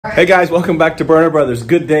Hey guys, welcome back to Burner Brothers.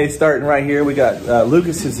 Good day starting right here. We got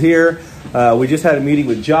Lucas is here. We just had a meeting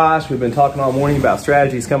with Josh. We've been talking all morning about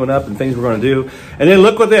strategies coming up and things we're going to do. And then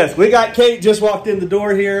look at this. We got Kate just walked in the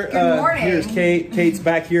door here. Good morning. Here's Kate. Kate's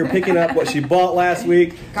back here picking up what she bought last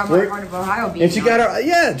week. Got my Heart of Ohio beanie. And she got her,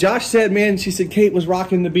 yeah, Josh said, man, she said Kate was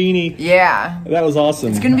rocking the beanie. Yeah. That was awesome.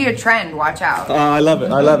 It's going to be a trend. Watch out. I love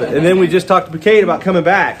it. I love it. And then we just talked to Kate about coming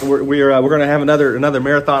back. We're going to have another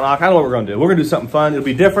marathon. I don't know what we're going to do. We're going to do something fun. It'll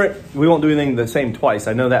be different. We won't do anything the same twice.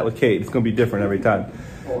 I know that with Kate. It's going to be different every time.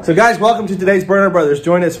 So guys, welcome to today's Burner Brothers.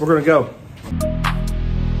 Join us. We're going to go.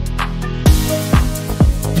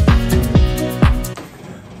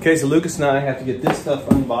 Okay, so Lucas and I have to get this stuff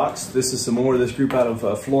unboxed. This is some more of this group out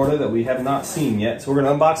of Florida that we have not seen yet. So we're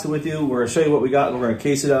going to unbox it with you. We're going to show you what we got. And we're going to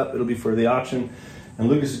case it up. It'll be for the auction. And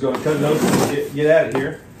Lucas is going to cut it open and get out of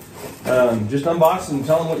here. Just unbox and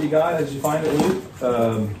tell them what you got as you find it, Luke.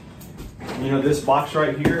 You know, this box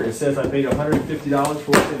right here, it says I paid $150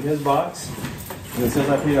 for what's in his box. And it says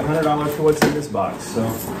I paid $100 for what's in this box. So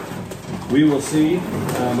we will see.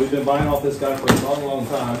 We've been buying off this guy for a long, long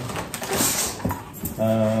time.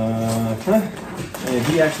 And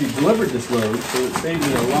he actually delivered this load, so it saved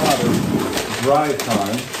me a lot of drive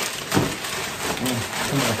time.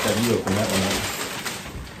 Have you open that one up?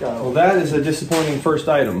 Well, that is a disappointing first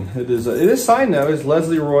item. It is signed though. It's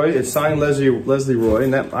Leslie Roy. It's signed Leslie Roy,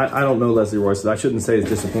 and that I don't know Leslie Roy, so I shouldn't say it's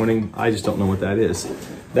disappointing. I just don't know what that is.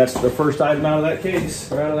 That's the first item out of that case,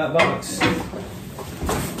 or out of that box.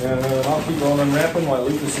 And I'll keep on unwrapping while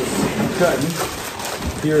Lucas is cutting.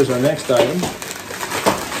 Here is our next item.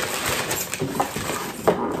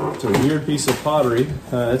 It's a weird piece of pottery.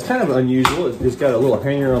 It's kind of unusual. It's got a little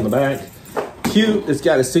hanger on the back. Cute. It's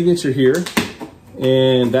got a signature here.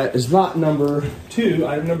 And that is lot number 2,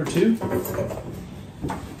 item number 2. Item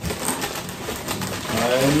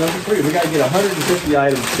number 3. We got to get 150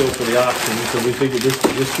 items still for the auction, so we figured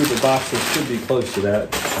this group of boxes should be close to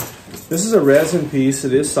that. This is a resin piece.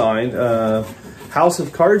 It is signed. House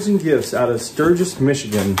of Cards and Gifts out of Sturgis,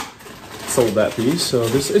 Michigan sold that piece. So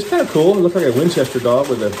this is kind of cool. It looks like a Winchester dog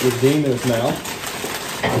with game in his mouth.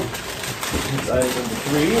 That's item number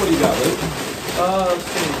 3. What do you got, Luke?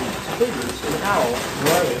 Some figures, an owl.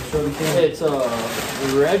 Right, show the camera. It's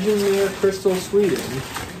Regimir Crystal Sweden.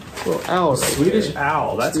 Little owl right Swedish there.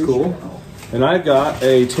 owl, that's Swedish cool. Owl. And I got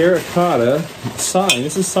a terracotta sign.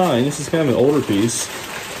 This is signed. This is kind of an older piece.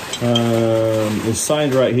 It's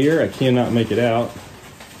signed right here. I cannot make it out.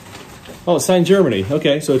 Oh, it's signed Germany.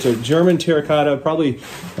 Okay, so it's a German terracotta, probably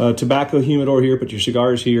tobacco humidor here. Put your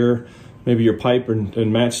cigars here. Maybe your pipe and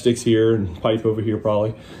matchsticks here, and pipe over here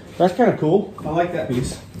probably. That's kind of cool. I like that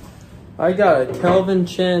piece. I got a Calvin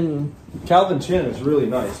Chin. Calvin Chin is really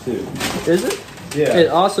nice too. Is it? Yeah. It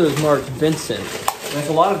also is marked Vincent. There's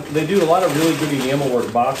a lot of, they do a lot of really good enamel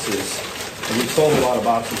work boxes. And we've sold a lot of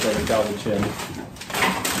boxes out of Calvin Chin.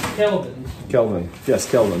 Kelvin. Yes,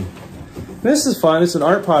 Kelvin. This is fun. It's an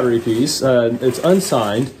art pottery piece. It's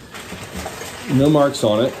unsigned. No marks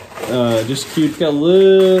on it. Just cute. It's got a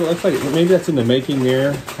little, looks like maybe that's in the making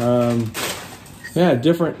there. Yeah,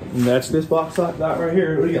 different. And that's this box I got right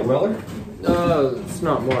here. What do you got, Weller? It's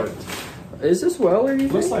not marked. Is this Weller, you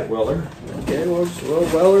think? Looks like Weller. Okay, well,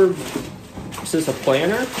 Weller. Is this a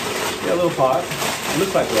planner? Yeah, a little pot. It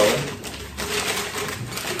looks like Weller.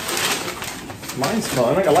 Mine's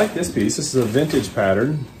fun. I like this piece. This is a vintage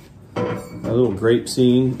pattern. A little grape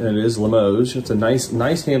scene, and it is Limoges. It's a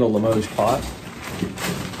nice handle Limoges pot.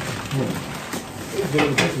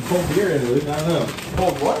 Put some cold beer in it, Luke. I don't know.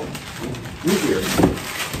 Cold what? Root beer.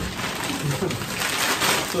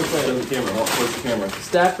 So play it on the camera. I'll close the camera.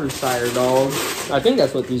 Staffordshire dog. I think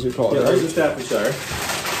that's what these are called. Yeah, right? those are Staffordshire.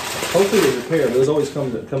 Hopefully they're a pair. Those always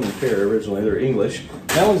come in a pair originally. They're English.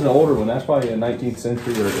 That one's an older one. That's probably a 19th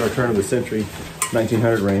century or turn of the century,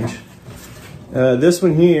 1900 range. This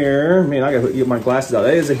one here, man, I gotta get my glasses out.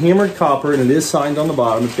 That is a hammered copper, and it is signed on the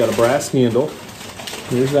bottom. It's got a brass handle.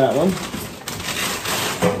 Here's that one.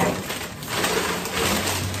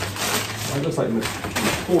 That looks like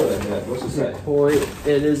McCoy. What's this say? McCoy.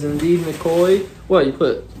 It is indeed McCoy. What, you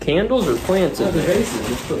put candles or plants in The there? vases.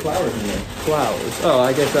 Just put flowers in there. Flowers. Oh,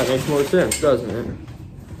 I guess that makes more sense, doesn't it?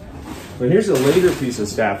 But here's a later piece of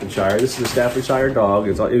Staffordshire. This is a Staffordshire dog.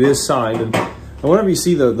 It is signed. And whenever you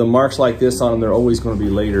see the marks like this on them, they're always going to be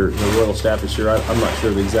later. The Royal Staffordshire. I'm not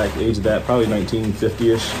sure the exact age of that. Probably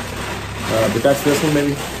 1950-ish. But that's this one,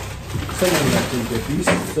 maybe. Somewhere in the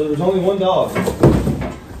 1950s. So there's only one dog.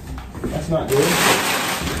 That's not good.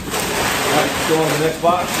 All right, let's go on to the next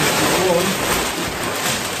box.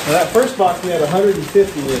 Now that first box we had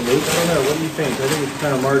 150 in, Luke. I don't know. What do you think? I think it's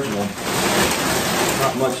kind of marginal.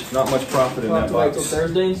 not much profit in We'll that have to wait till box.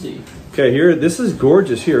 Thursday and see. Okay, here, this is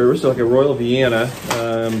gorgeous here. This is like a Royal Vienna.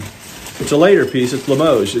 It's a later piece. It's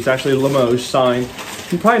Limoges. It's actually a Limoges sign.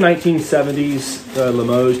 Probably 1970s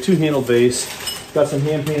Limoges, two-handled base. Got some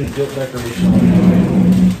hand-painted gilt decoration on it.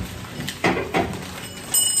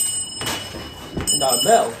 Got a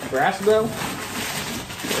bell, brass bell.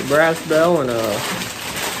 A brass bell and a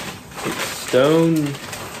stone.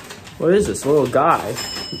 What is this? A little guy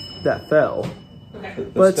that fell.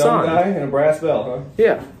 The But it's stone on. guy and a brass bell, huh?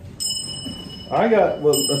 Yeah. I got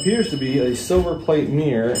what appears to be a silver plate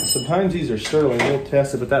mirror. Sometimes these are sterling. We'll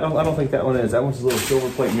test it, but I don't think that one is. That one's a little silver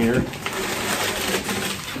plate mirror.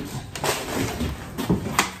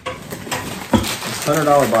 It's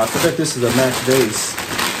 $100 box. I bet this is a match base.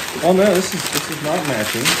 Oh no, this is not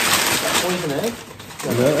matching. That poison egg.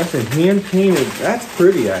 No, that's a hand painted. That's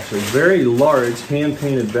pretty actually. Very large hand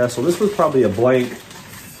painted vessel. This was probably a blank.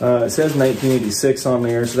 It says 1986 on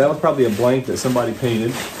there, so that was probably a blank that somebody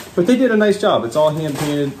painted. But they did a nice job. It's all hand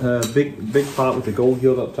painted, big pot with the gold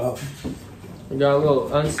gilt up top. We got a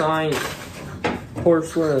little unsigned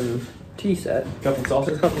porcelain tea set. Cup and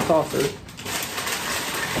saucer. Cup and saucer.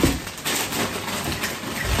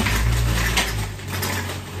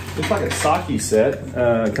 Looks like a sake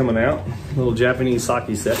set coming out. A little Japanese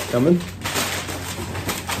sake set coming.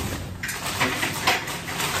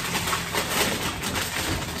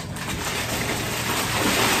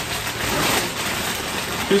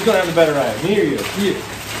 Who's gonna have the better eye? Me or you? You.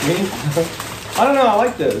 Me? I don't know. I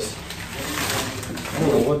like those. I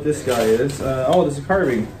don't know what this guy is. Oh, this is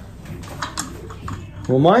carving.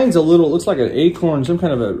 Well, mine's a little. Looks like an acorn, some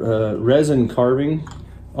kind of a resin carving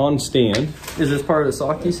on stand. Is this part of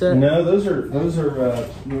the sake set? No, those are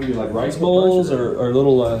maybe like rice bowls or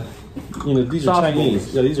little. You know, these are Soft Chinese.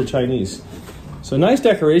 bowls. Yeah, these are Chinese. So nice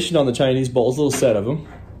decoration on the Chinese bowls. Little set of them.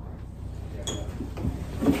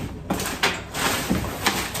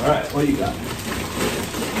 All right, what do you got?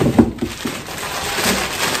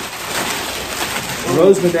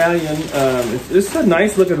 Rose medallion. This is a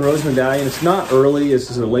nice looking rose medallion. It's not early. It's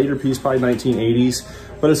just a later piece, probably 1980s,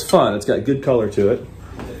 but it's fun. It's got good color to it.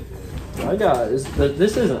 I got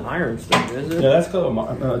this isn't ironstone, is it? Yeah, that's got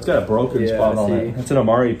it's got a broken Yeah, spot I on see. it. It's an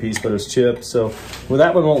Amari piece, but it's chipped. So, well,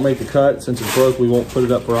 that one won't make the cut since it's broke. We won't put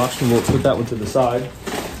it up for auction. We'll put that one to the side.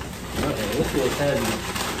 This feels heavy.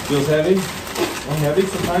 Feels heavy. Well, heavy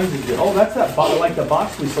sometimes is good. Oh, that's that like the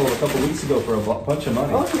box we sold a couple weeks ago for a bunch of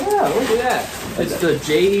money. Oh yeah, look at that. It's the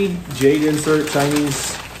jade Insert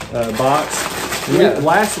Chinese box. Yeah.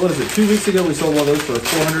 Last, what is it? 2 weeks ago we sold one of those for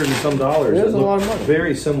 $400 and some. It was a lot of money.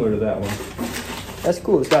 Very similar to that one. That's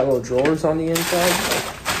cool. It's got little drawers on the inside.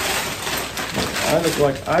 I look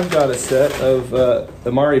like I've got a set of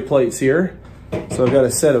Amari plates here. So I've got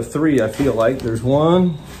a set of 3, I feel like. There's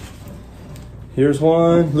one. Here's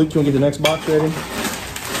one. Luke, you want to get the next box ready?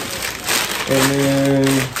 And then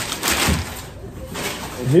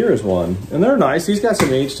here is one. And they're nice. These got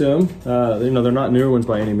some age to them. You know, they're not newer ones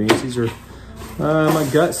by any means. These are, my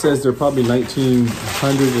gut says they're probably 1900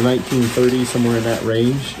 to 1930, somewhere in that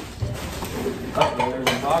range. Oh, there's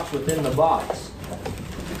a box within the box.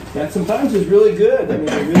 That sometimes is really good. I mean,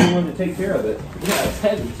 they really want to take care of it. Yeah, it's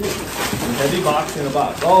heavy too. Heavy box in a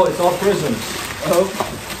box. Oh, it's all prisms. Oh,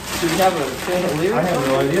 do you have a chandelier? I have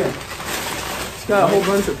no idea. It's got a whole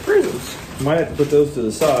bunch of prisms. Might have to put those to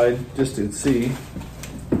the side just to see.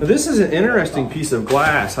 Now, this is an interesting piece of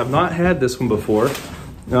glass. I've not had this one before.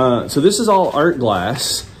 So this is all art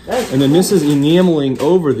glass. And then this is enameling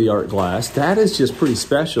over the art glass. That is just pretty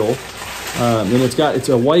special. And it's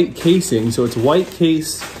a white casing, so it's a white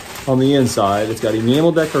case on the inside. It's got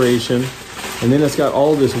enamel decoration, and then it's got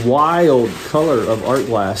all this wild color of art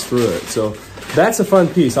glass through it. So that's a fun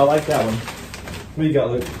piece. I like that one. What do you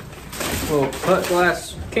got, Luke? Well, cut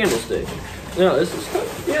glass candlestick. No, this is cut.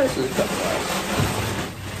 Yeah, this is cut glass.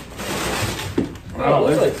 Oh,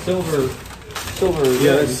 it looks like silver.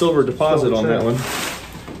 Yeah, that's silver deposit on that one.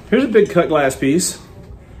 Here's a big cut glass piece.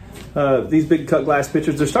 These big cut glass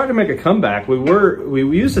pictures, they're starting to make a comeback. We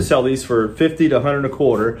used to sell these for $50 to $100 a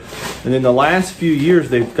quarter, and in the last few years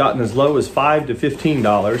they've gotten as low as $5 to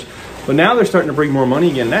 $15. But now they're starting to bring more money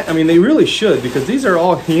again. I mean, they really should, because these are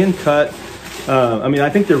all hand cut. I mean, I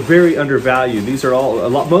think they're very undervalued. These are all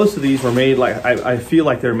most of these were made like I feel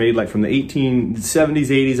like they're made like from the 1870s,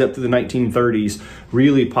 80s up to the 1930s.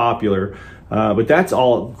 Really popular, but that's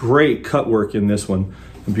all great cut work in this one.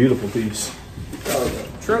 A beautiful piece.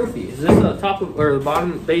 Trophy. Is this the top of or the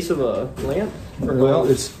bottom base of a lamp? Well,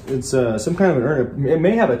 it's some kind of an urn. It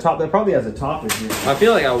may have a top. That probably has a top in here. I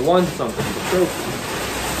feel like I won something. The trophy.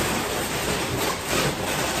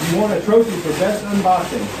 You want a trophy for best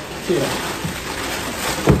unboxing? Yeah.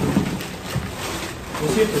 We'll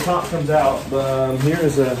see if the top comes out. Here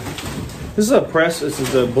is a. This is a press. This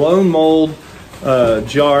is a blown mold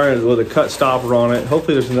jar with a cut stopper on it.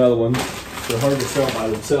 Hopefully, there's another one. They're hard to sell by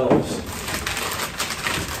themselves.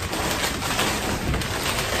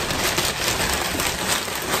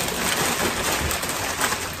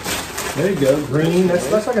 There you go, green.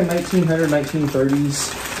 That's like a 1900,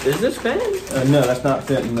 1930s. Is this Fenton? No, that's not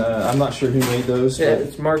Fenton. I'm not sure who made those. Yeah,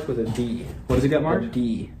 it's marked with a D. What does it got marked? A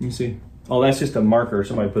D. Let me see. Oh, that's just a marker.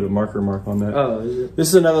 Somebody put a marker mark on that. Oh, is it? This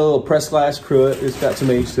is another little press glass cruet. It's got some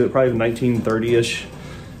age to it, probably 1930-ish,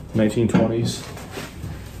 1920s.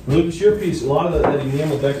 Lucas, your piece, a lot of that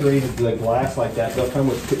enamel decorated the glass like that. They'll come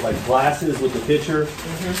with like glasses with the pitcher,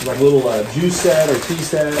 like a little juice set or tea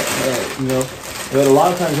set, you know. But a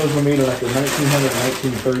lot of times those were made in like the 1900,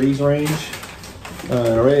 1930s range.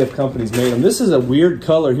 An array of companies made them. This is a weird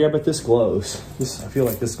color here, but this glows. I feel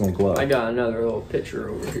like this is going to glow. I got another little picture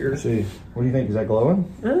over here. Let's see. What do you think? Is that glowing?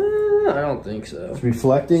 I don't think so. It's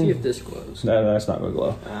reflecting? See if this glows. No, that's not going to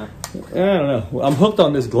glow. I don't know. Well, I'm hooked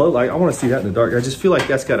on this glow light. I want to see that in the dark. I just feel like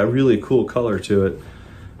that's got a really cool color to it.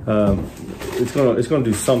 It's gonna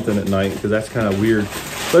do something at night because that's kind of weird.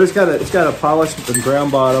 But it's got a polished and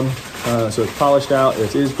ground bottom, so it's polished out.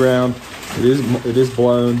 It is ground. It is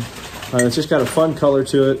blown. It's just got a fun color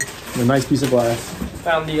to it. A nice piece of glass.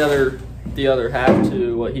 Found the other half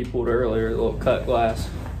to what he pulled earlier, the little cut glass.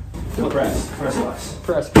 Press glass.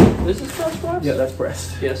 Pressed. This is pressed glass? Yeah, that's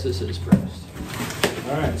pressed. Yes, this is pressed.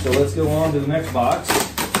 All right, so let's go on to the next box.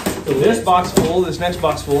 So this next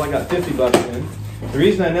box full, I got 50 bucks in. The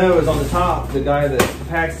reason I know is on the top, the guy that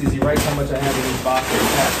packs these, he writes how much I have in each box and he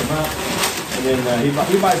packs them up. And then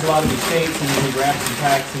he buys a lot of these states and then he wraps and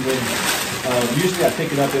packs. And then usually I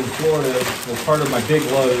pick it up in Florida as part of my big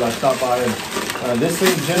load. I stop by and this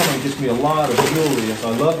same gentleman gives me a lot of jewelry.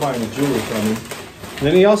 So I love buying the jewelry from him. And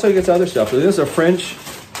then he also gets other stuff. So this is a French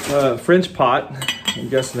pot. I'm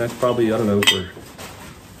guessing that's probably, I don't know, for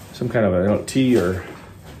some kind of tea or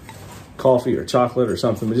coffee or chocolate or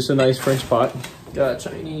something, but just a nice French pot. Got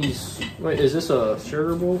Chinese. Wait, is this a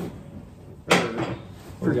sugar bowl?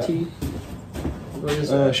 Or tea? What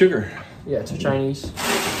is it? Sugar. Yeah, it's a Chinese.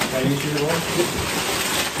 Chinese sugar bowl?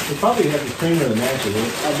 It probably has the creamer that matches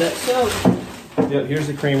it. I bet so. Yep, here's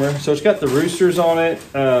the creamer. So it's got the roosters on it.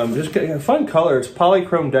 Just got a fun color. It's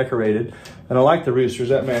polychrome decorated. And I like the roosters.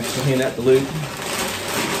 That matches. I'll hand that to Luke.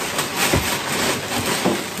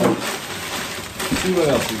 Let's see what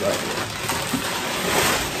else we got here.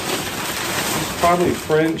 This is probably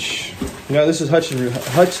French. No, this is Hudson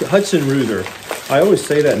Ruther. I always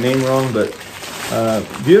say that name wrong, but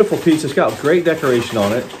beautiful piece. It's got great decoration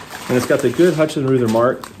on it. And it's got the good Hudson Ruther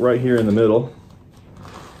mark right here in the middle.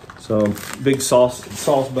 So big sauce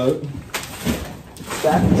boat.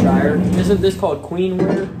 Staffordshire. Isn't this called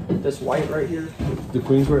Queenware? This white right here. The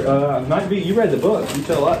Queensware. Might be. You read the book. You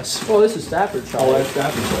tell us. Well, this is Staffordshire. Oh, that's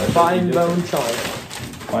Staffordshire. Fine bone china.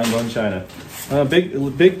 Fine bone china.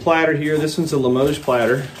 Big platter here. This one's a Limoges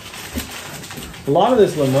platter. A lot of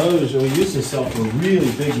this Limoges we used to sell for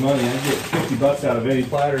really big money. I get 50 bucks out of any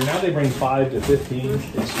platter. Now they bring 5 to 15.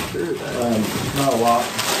 Not a lot.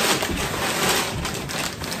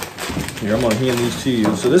 Here, I'm gonna hand these to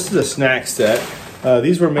you. So this is a snack set.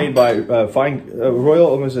 These were made by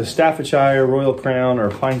Royal. It was a Staffordshire, Royal Crown,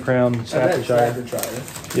 or Fine Crown Staffordshire.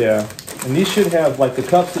 Yeah, and these should have like the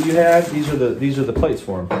cups that you had. These are the plates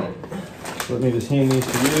for them. So let me just hand these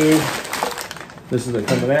to you. This is it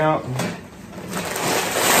coming out.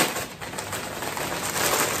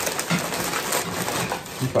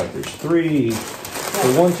 Looks like there's 3.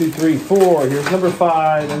 So 1, 2, 3, 4. Here's number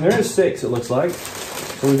 5, and there is 6. It looks like.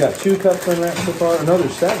 So we've got 2 cups unwrapped so far. Another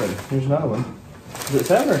 7. Here's another one. Is it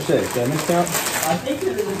 7 or 6? Did I miscount? I think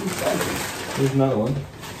it is 7. Here's another one.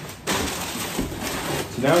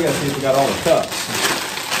 So now we got to see if we got all the cups.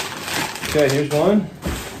 Okay, here's one.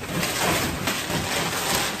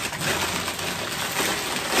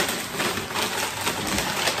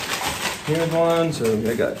 Here's one. So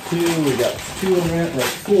I got 2. We got 2 unwrapped.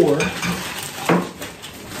 That's 4.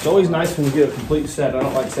 It's always nice when you get a complete set. I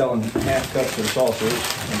don't like selling half cups of sausage.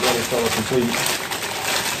 I'd rather sell a complete.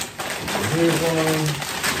 So here's one.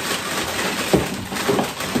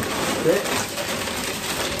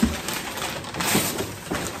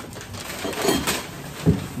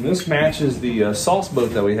 And this matches the sauce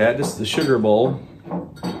boat that we had. This is the sugar bowl.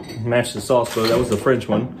 Matched the sauce boat. That was the French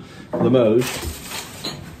one, Limoges.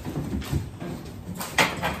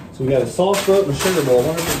 So we got a sauce boat and a sugar bowl. I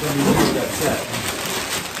wonder if it's going to be good that set.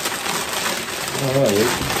 I don't know,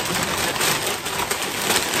 Luke.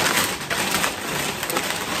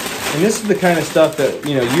 And this is the kind of stuff that,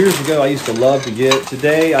 you know, years ago I used to love to get.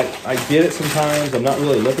 Today I get it sometimes. I'm not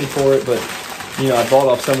really looking for it, but you know, I bought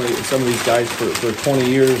off some of these guys for 20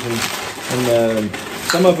 years, and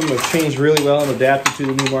some of them have changed really well and adapted to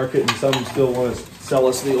the new market, and some still want to sell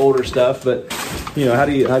us the older stuff. But you know, how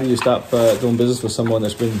do you stop doing business with someone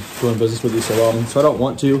that's been doing business with you so long? So I don't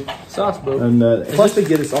want to. Sauce boat. And plus they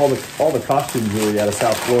get us all the costume jewelry out of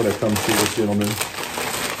South Florida comes to this gentleman.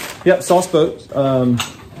 Yep, sauce boat.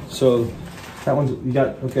 So that one's you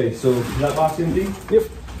got. Okay, so is that box empty? Yep.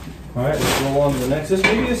 All right, let's roll on to the next.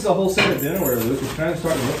 Maybe this is a whole set of dinnerware, Luke. It's kind of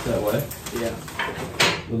starting to look that way. Yeah.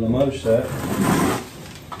 The Limoges set.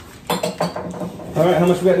 All right, how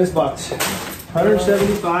much we got in this box?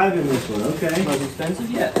 175 in this one. Okay. Most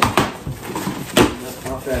expensive yet. Let's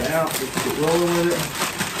pop that out. Let's get rolling with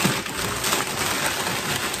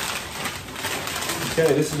it.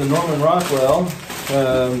 Okay, this is the Norman Rockwell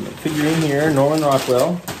figurine here. Norman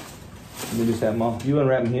Rockwell. Let me just have them off. You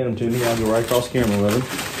unwrap and hand them to me. I'll go right across camera with them.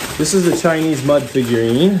 This is a Chinese mud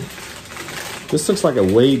figurine. This looks like a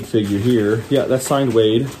Wade figure here. Yeah, that's signed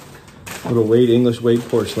Wade. Little Wade, English Wade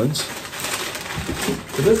porcelains.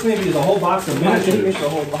 So this maybe is a whole box of miniatures. It's a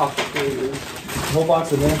whole box of figures. A whole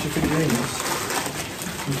box of miniature figurines.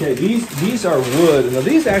 Okay, these are wood. Now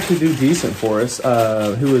these actually do decent for us.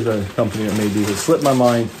 Who is a company that made these? It slipped my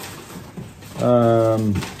mind.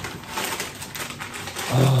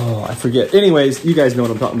 Oh, I forget. Anyways, you guys know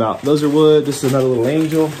what I'm talking about. Those are wood. This is another little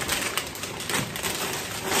angel.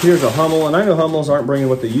 Here's a Hummel, and I know Hummels aren't bringing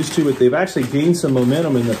what they used to, but they've actually gained some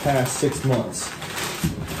momentum in the past 6 months.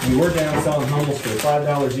 We were down selling Hummels for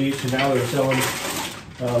 $5 each, and now they're selling,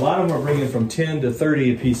 a lot of them are bringing from 10 to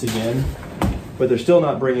 30 a piece again, but they're still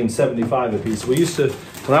not bringing 75 a piece. We used to,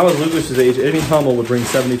 when I was Lucas's age, any Hummel would bring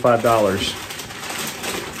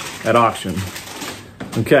 $75 at auction.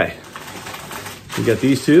 Okay. We got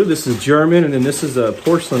these two. This is German, and then this is a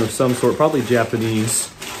porcelain of some sort, probably Japanese.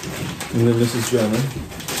 And then this is German.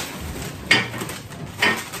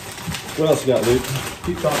 What else you got, Luke?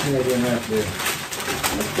 Keep talking over in that there.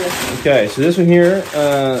 Okay, so this one here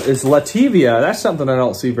is Lativia. That's something I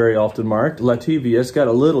don't see very often marked. Lativia. It's got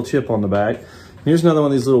a little chip on the back. Here's another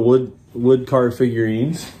one of these little wood carved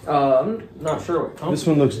figurines. I'm not sure what comes. This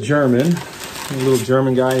one looks German. A little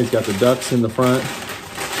German guy. He's got the ducks in the front.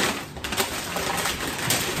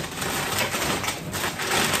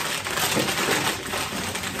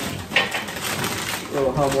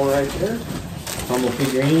 Little Hummel right there. Hummel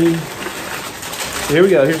figurine. So here we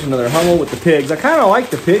go. Here's another Hummel with the pigs. I kind of like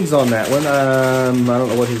the pigs on that one. I don't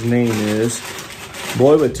know what his name is.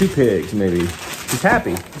 Boy with two pigs, maybe. He's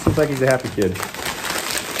happy. This looks like he's a happy kid.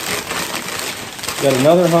 Got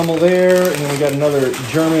another Hummel there, and then we got another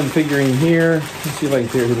German figurine here. Let's see if I can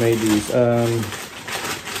figure out who made these.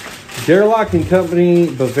 Derlock and Company,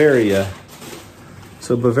 Bavaria.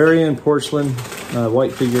 So Bavarian porcelain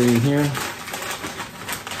white figurine here.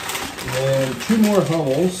 And two more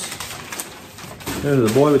Hummels. There's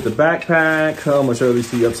the boy with the backpack. Oh, I'm gonna show these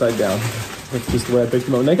to you upside down. That's just the way I picked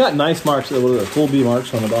them up. And they got nice marks, the full B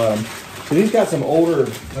marks on the bottom. So these got some older,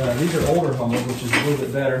 these are older Hummels, which is a little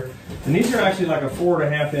bit better. And these are actually like a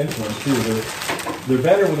 4.5 inch ones too. They're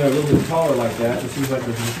better when they're a little bit taller like that. It seems like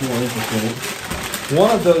there's just more interest in it.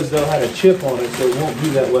 One of those though had a chip on it, so it won't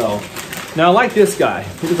do that well. Now I like this guy.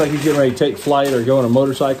 He looks like he's getting ready to take flight or go on a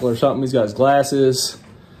motorcycle or something. He's got his glasses.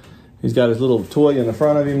 He's got his little toy in the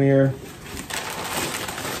front of him here.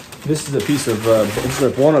 This is a piece of, this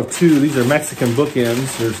is one of two. These are Mexican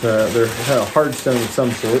bookends. They're a hard stone of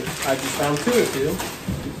some sort. I just found 2 of 2.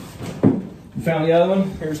 You found the other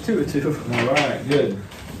one? Here's 2 of 2. All right, good.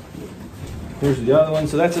 Here's the other one.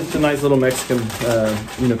 So that's just a nice little Mexican,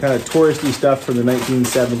 you know, kind of touristy stuff from the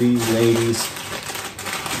 1970s and 80s.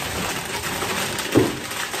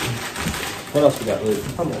 What else we got, Luke?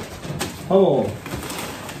 Hummel.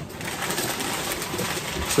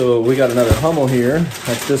 So we got another Hummel here.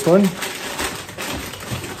 That's this one.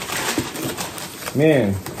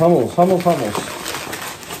 Man, Hummels.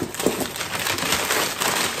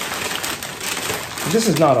 This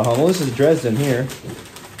is not a Hummel. This is Dresden here.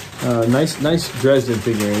 Nice Dresden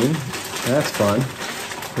figurine. That's fun.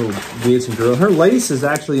 Little dancing girl. Her lace is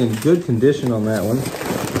actually in good condition on that one.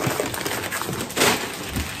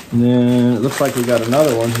 And then it looks like we got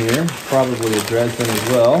another one here. Probably a Dresden as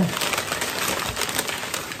well.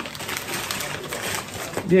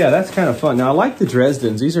 Yeah, that's kind of fun. Now, I like the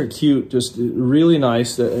Dresdens. These are cute, just really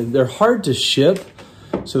nice. They're hard to ship,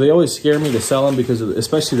 so they always scare me to sell them because,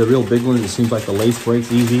 especially the real big ones, it seems like the lace breaks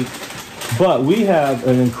easy. But we have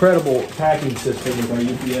an incredible packing system with our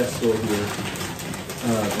UPS store here.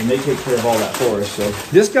 and they take care of all that for us. So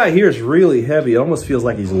this guy here is really heavy. It almost feels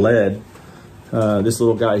like he's lead. This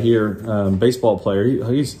little guy here, baseball player,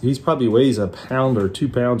 he's probably weighs a pound or 2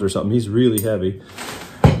 pounds or something. He's really heavy.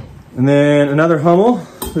 And then another Hummel.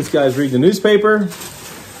 This guy's reading the newspaper.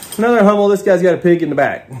 Another Hummel. This guy's got a pig in the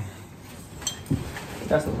back.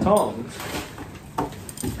 That's the tongs.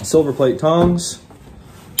 Silver plate tongs.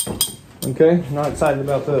 Okay, not excited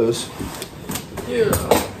about those. Yeah.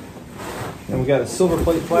 And we got a silver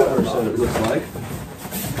plate flatware set, it looks like.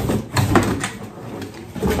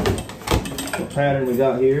 What pattern we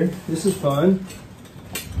got here? This is fun.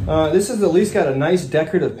 This has at least got a nice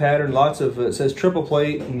decorative pattern. Lots of it says triple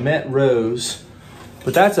plate Met Rose,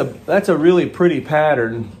 but that's a really pretty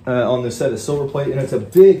pattern on this set of silver plate, and it's a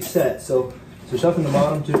big set. So there's stuff in the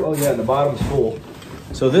bottom too. Oh yeah, and the bottom's full.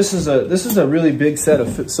 So this is a really big set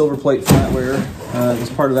of silver plate flatware as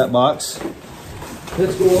part of that box.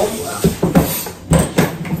 Let's go on.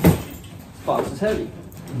 Box is heavy.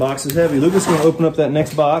 Box is heavy. Lucas is going to open up that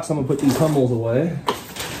next box. I'm going to put these Hummels away.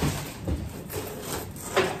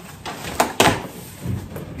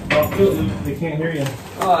 Oh, do it, Luke. They can't hear you.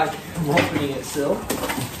 Oh, I'm opening it still.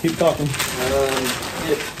 Keep talking.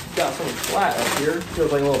 It's got something flat up here.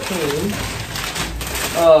 Feels like a little pain.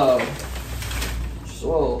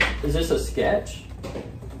 So, is this a sketch?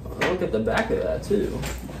 Look at the back of that too.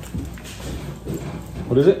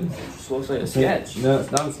 What is it? Just looks like a sketch. No,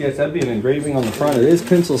 it's not a sketch. That'd be an engraving on the front. It is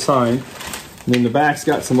pencil signed. And then the back's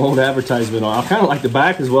got some old advertisement on. I kind of like the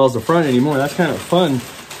back as well as the front anymore. That's kind of fun,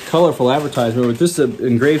 colorful advertisement. But this is an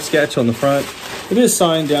engraved sketch on the front. It is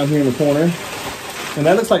signed down here in the corner. And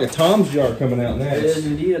that looks like a Tom's jar coming out next. It is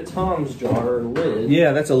indeed a Tom's jar lid.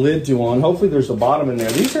 Yeah, that's a lid to one. Hopefully there's a bottom in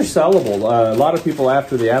there. These are sellable. A lot of people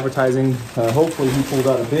after the advertising, hopefully he pulls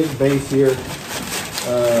out a big base here.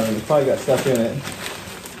 It's probably got stuff in it.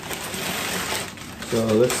 So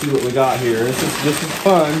let's see what we got here. This is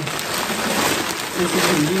fun. This is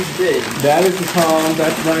indeed big. That is the Tom's.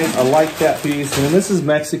 That's nice. I like that piece. And then this is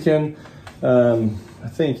Mexican, I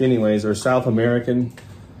think anyways, or South American.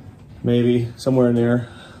 Maybe somewhere in there.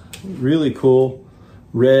 Really cool.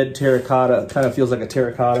 Red terracotta. Kind of feels like a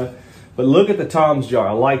terracotta. But look at the Tom's jar.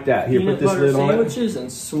 I like that. Here, put this lid on it. Sandwiches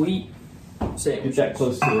and sweet sandwiches. Get that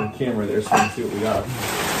close to the camera there so you can see what we got.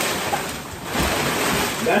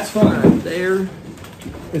 That's fun. Right there.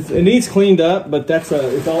 It needs cleaned up, but it's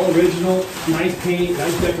all original. Nice paint,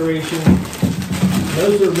 nice decoration.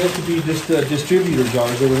 Those are meant to be just distributor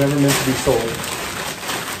jars. They were never meant to be sold.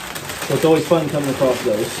 So it's always fun coming across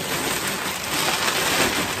those.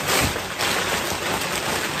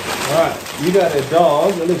 All right, you got a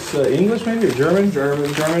dog. That looks English maybe, or German?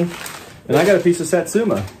 German. And I got a piece of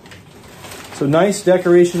Satsuma. So nice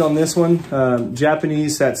decoration on this one.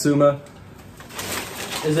 Japanese Satsuma.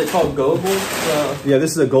 Is it called Goebel? Yeah,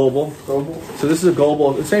 this is a Goebel. Goebel? So this is a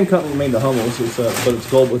Goebel. The same company made the Hummels, but it's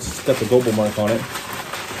Goebel. It's got the Goebel mark on it.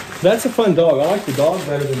 That's a fun dog. I like the dog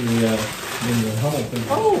better than the Hummel thing.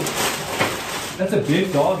 Oh! That's a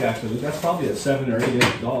big dog, actually. That's probably a 7 or 8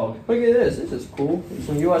 inch dog. Look at this. This is cool. It's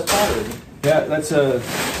some U.S. pottery. Yeah, that's a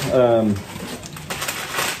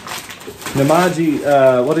Namaji.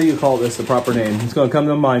 What do you call this? The proper name? It's going to come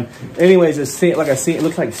to mind. Anyways, it's like it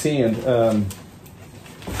looks like sand.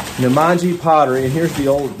 Namaji pottery, and here's the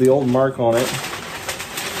old mark on it.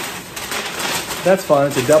 That's fun.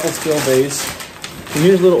 It's a double skill base. And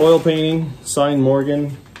here's a little oil painting, signed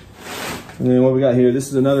Morgan. And then what we got here, this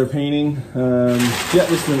is another painting. Yeah,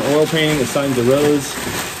 this is an oil painting. It's signed DeRose.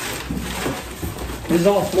 This is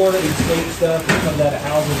all Florida and state stuff. It comes out of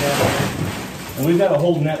houses out there. And we've got a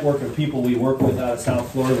whole network of people we work with out of South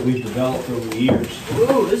Florida that we've developed over the years.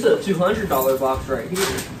 Ooh, this is a $200 box right here.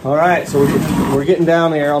 All right, so we're getting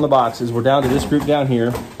down there on the boxes. We're down to this group down here.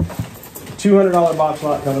 $200 box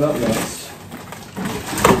lot coming up next.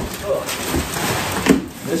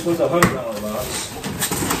 This was a $100 box.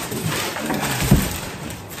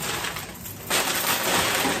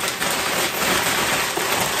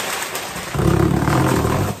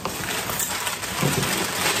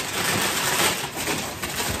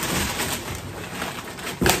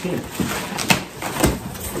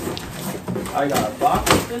 I got a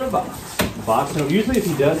box in a box. Box. No, usually if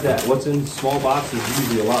he does that, what's in small boxes is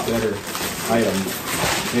usually a lot better items.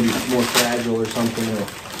 Maybe more fragile or something.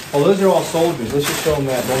 Oh, those are all soldiers. Let's just show them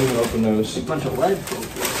that. Don't even open those. A bunch of lead.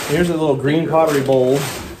 Here's a little green pottery bowl.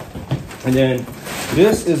 And then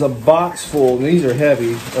this is a box full, and these are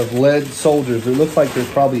heavy, of lead soldiers. It looks like there's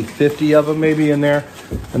probably 50 of them maybe in there.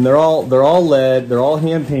 And they're all lead. They're all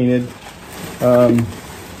hand painted.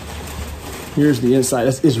 Here's the inside.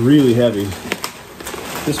 It's really heavy.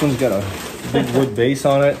 This one's got a big wood base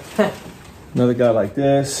on it. Another guy like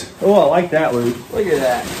this. Oh, I like that, Luke. Look at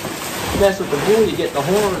that. Mess with the bull, you get the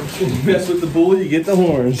horns. Mess with the bull, you get the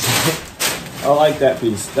horns. I like that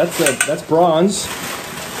piece. That's bronze.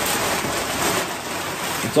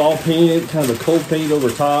 It's all painted, kind of a cold paint over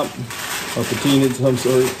top, or patinaed some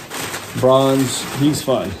sort. Bronze. He's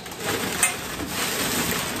fun.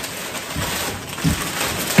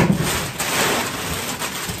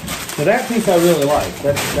 So that piece I really like.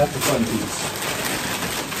 That's a fun piece.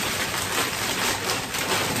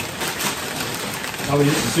 I would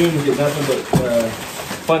just assume we get nothing but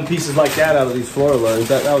fun pieces like that out of these floor loads.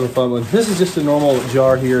 That was a fun one. This is just a normal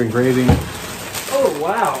jar here, engraving. Oh,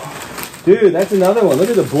 wow. Dude, that's another one. Look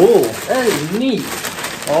at the bull. That is neat.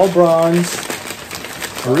 All bronze.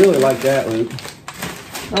 I really like that, Luke.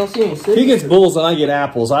 I don't see any signatures. He gets bulls and I get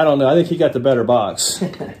apples. I don't know. I think he got the better box.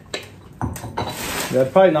 That's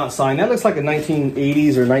probably not signed. That looks like a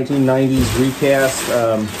 1980s or 1990s recast.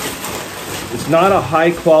 It's not a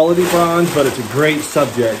high quality bronze, but it's a great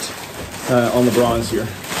subject on the bronze here.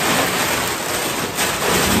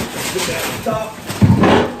 Put that on top.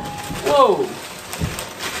 Whoa!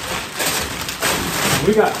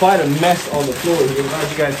 We got quite a mess on the floor here.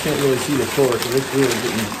 Glad you guys can't really see the floor because it's really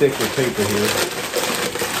getting thick with paper here.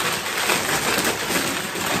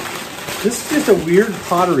 This is just a weird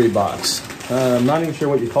pottery box. I'm not even sure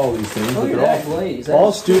what you call these things. Look at that glaze.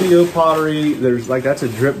 All studio pottery. There's like, that's a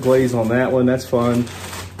drip glaze on that one. That's fun.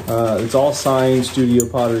 It's all signed studio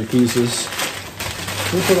pottery pieces.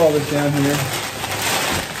 We'll put all this down here.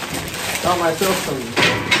 Got myself some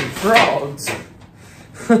frogs.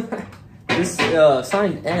 This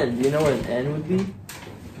signed N. Do you know what an N would be?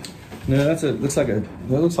 No, looks like a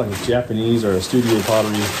Japanese or a studio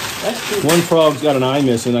pottery. That's true. One frog's got an eye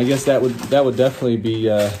missing. I guess that would definitely be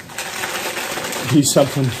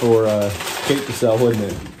something for Kate to sell, wouldn't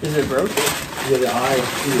it? Is it broken? Yeah, the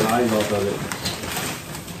eyes off of it.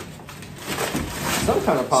 Some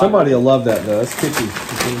kind of pot. Somebody will love that though. That's kitschy.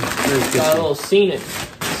 It's very kitschy. Got a little scenic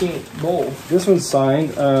bowl. This one's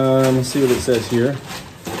signed. Let's see what it says here.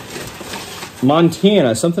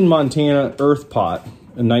 Montana, something Montana Earth Pot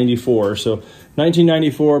in '94. So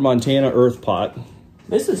 1994 Montana Earth Pot.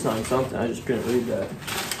 This is signed something. I just couldn't read that.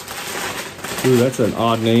 Ooh, that's an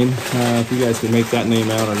odd name. If you guys can make that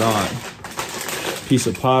name out or not. Piece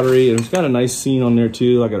of pottery, and it's got a nice scene on there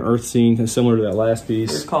too, like an earth scene, similar to that last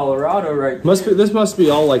piece. There's Colorado right there. This must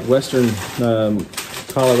be all like Western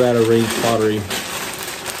Colorado range pottery.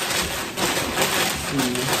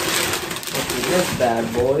 What's in this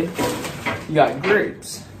bad boy? You got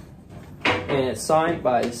grapes, and it's signed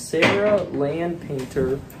by Sarah Land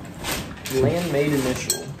Painter, land made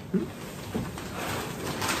initial.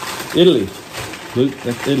 Italy. Luke,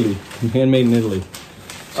 that's Italy. Handmade in Italy.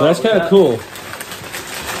 So that's kind of cool.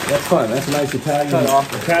 That's fun. That's a nice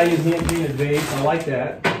Italian hand-painted vase. I like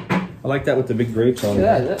that. I like that with the big grapes on it.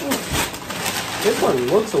 Yeah, this one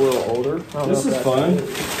looks a little older. This is fun.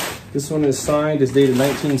 This one is signed. It's dated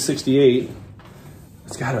 1968.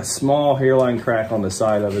 It's got a small hairline crack on the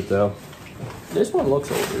side of it, though. This one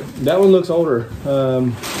looks older. That one looks older.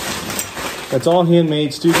 That's all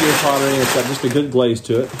handmade studio pottery. It's got just a good glaze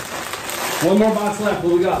to it. One more box left. What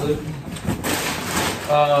do we got, Luke?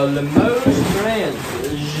 Limoges brand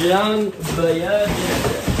Jean Bayard,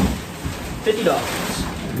 $50.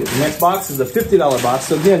 The next box is the $50 box.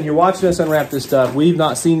 So again, you're watching us unwrap this stuff. We've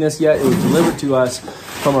not seen this yet. It was delivered to us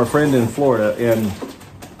from our friend in Florida, and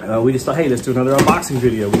we just thought, hey, let's do another unboxing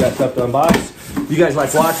video. We got stuff to unbox. You guys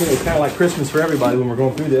like watching. It's kind of like Christmas for everybody when we're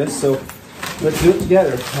going through this. So let's do it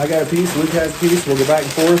together. I got a piece. Luke has a piece. We'll go back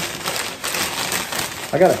and forth.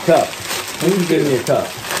 I got a cup. Who's giving me a cup?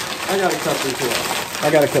 I got a cup as well. I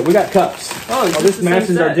got a cup. We got cups. Oh, This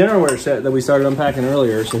matches our dinnerware set that we started unpacking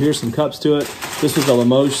earlier. So here's some cups to it. This was the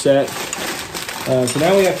Limoges set. So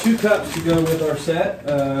now we have 2 cups to go with our set.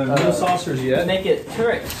 No saucers yet. Make it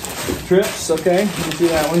trips. Trips, okay. You can see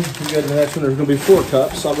that one. We go to the next one. There's going to be 4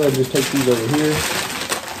 cups. I'll go ahead and just take these over here.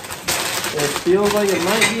 It feels like it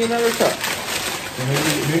might be another cup.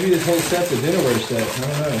 Maybe this whole set's a dinnerware set. I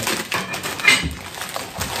don't know.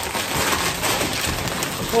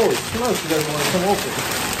 Holy smokes, you guys want to come open.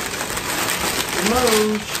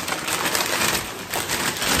 Limoges.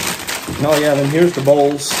 Oh yeah, then here's the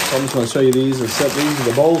bowls. So I'm just going to show you these. These are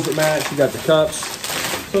the bowls that match. You got the cups.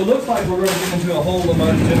 So it looks like we're going to get into a whole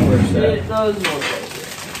Limoges dinnerware set. It does look like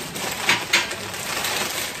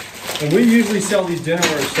it. And we usually sell these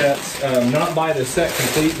dinnerware sets, not by the set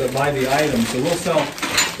complete, but by the item. So we'll sell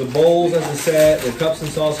the bowls as a set, the cups and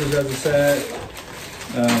saucers as a set,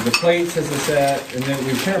 the plates as a set, and then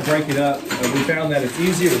we kind of break it up. We found that it's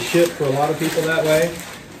easier to ship for a lot of people that way.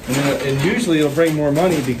 And usually it'll bring more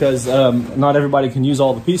money because not everybody can use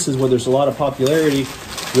all the pieces, where there's a lot of popularity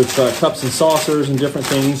with cups and saucers and different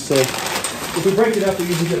things. So if we break it up, we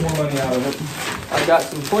usually get more money out of it. I got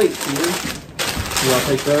some plates here. You want to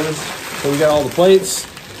take those? So we got all the plates,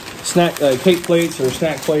 snack cake plates or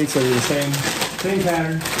snack plates that are the same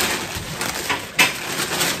pattern.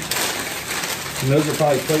 And those are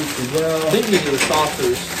probably plates as well. I think these are the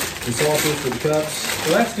saucers. The saucers for the cups.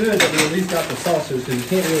 Well, that's good that we at least got the saucers, because you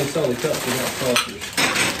can't really sell the cups without saucers.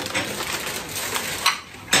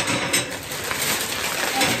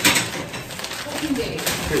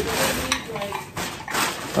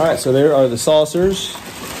 All right, so there are the saucers.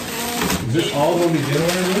 Is this all going to be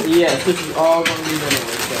dinnerware? Yes, this is all going to be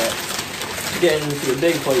dinnerware set. Getting into the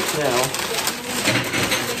big plates now.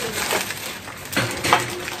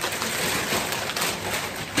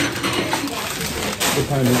 What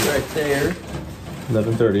time is it? Right there.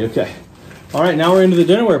 11:30. Okay. All right, now we're into the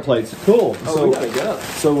dinnerware plates. Cool. Oh, we gotta go.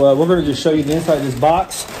 So we're going to just show you the inside of this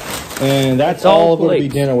box, and that's It's all all going to be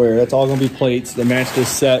plates. dinnerware. That's all going to be plates that match this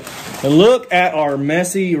set. And look at our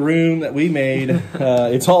messy room that we made.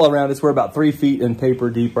 It's all around us. We're about 3 feet in paper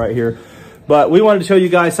deep right here. But we wanted to show you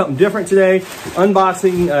guys something different today.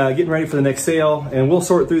 Unboxing, getting ready for the next sale, and we'll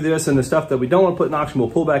sort through this, and the stuff that we don't want to put in auction, we'll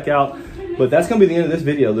pull back out. But that's going to be the end of this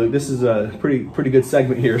video, Luke. This is a pretty good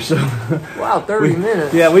segment here. So Wow, 30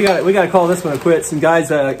 minutes. yeah, we got to call this one a quits. And guys,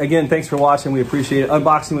 again, thanks for watching. We appreciate it.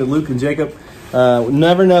 Unboxing with Luke and Jacob.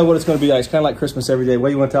 Never know what it's going to be like. It's kind of like Christmas every day. What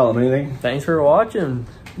do you want to tell them? Anything? Thanks for watching.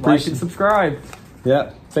 Like and subscribe.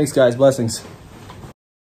 Yeah. Thanks, guys. Blessings.